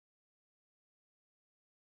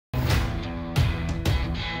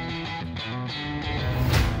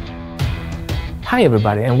Hi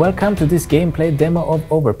everybody and welcome to this gameplay demo of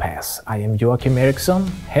Overpass. I am Joachim Eriksson,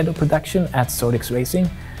 Head of Production at Sodix Racing,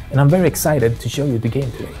 and I'm very excited to show you the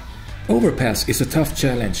game today. Overpass is a tough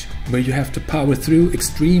challenge where you have to power through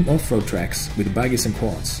extreme off-road tracks with buggies and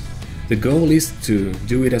quads. The goal is to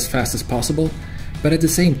do it as fast as possible, but at the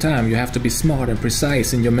same time you have to be smart and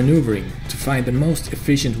precise in your maneuvering to find the most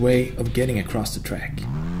efficient way of getting across the track.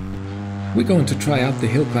 We're going to try out the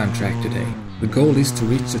hill climb track today. The goal is to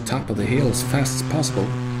reach the top of the hill as fast as possible.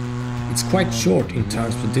 It's quite short in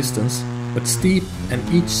terms of distance, but steep, and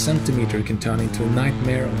each centimeter can turn into a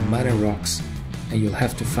nightmare of mud and rocks, and you'll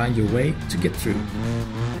have to find your way to get through.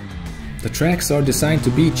 The tracks are designed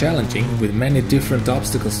to be challenging, with many different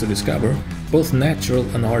obstacles to discover, both natural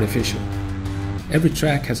and artificial. Every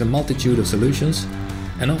track has a multitude of solutions,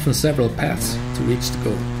 and often several paths to reach the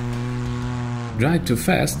goal. Drive too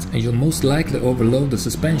fast and you'll most likely overload the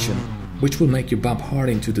suspension, which will make you bump hard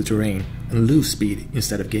into the terrain and lose speed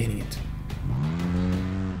instead of gaining it.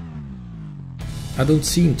 I don't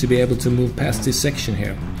seem to be able to move past this section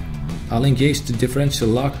here. I'll engage the differential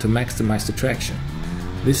lock to maximize the traction.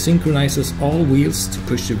 This synchronizes all wheels to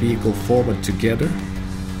push the vehicle forward together,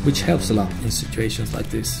 which helps a lot in situations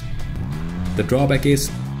like this. The drawback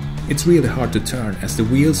is, it's really hard to turn as the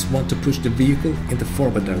wheels want to push the vehicle in the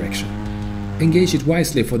forward direction. Engage it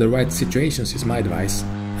wisely for the right situations is my advice,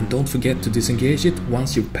 and don't forget to disengage it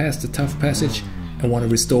once you've passed the tough passage and want to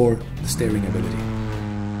restore the steering ability.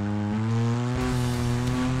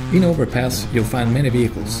 In Overpass you'll find many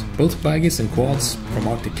vehicles, both buggies and quads from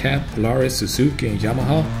Arctic Cat, Polaris, Suzuki and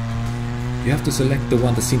Yamaha. You have to select the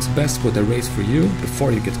one that seems best for the race for you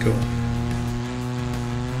before you get going.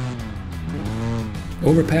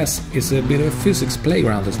 Overpass is a bit of a physics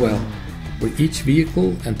playground as well, where each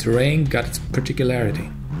vehicle and terrain got its particularity.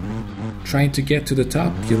 Trying to get to the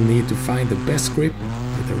top, you'll need to find the best grip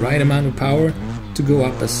with the right amount of power to go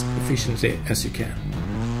up as efficiently as you can.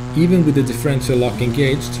 Even with the differential lock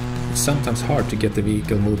engaged, it's sometimes hard to get the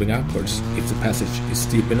vehicle moving upwards if the passage is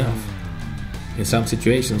steep enough. In some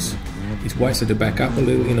situations, it's wiser to back up a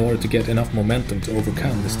little in order to get enough momentum to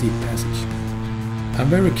overcome the steep passage. I'm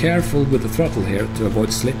very careful with the throttle here to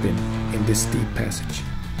avoid slipping in this steep passage.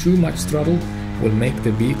 Too much throttle will make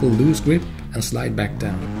the vehicle lose grip and slide back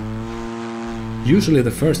down. Usually the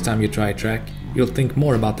first time you try a track, you'll think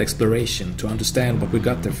more about exploration to understand what we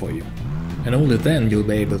got there for you. And only then you'll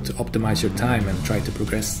be able to optimize your time and try to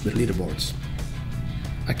progress the leaderboards.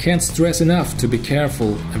 I can't stress enough to be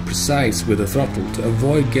careful and precise with the throttle to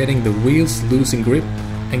avoid getting the wheels losing grip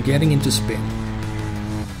and getting into spin.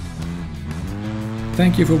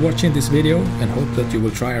 Thank you for watching this video and hope that you will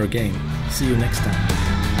try our game. See you next time.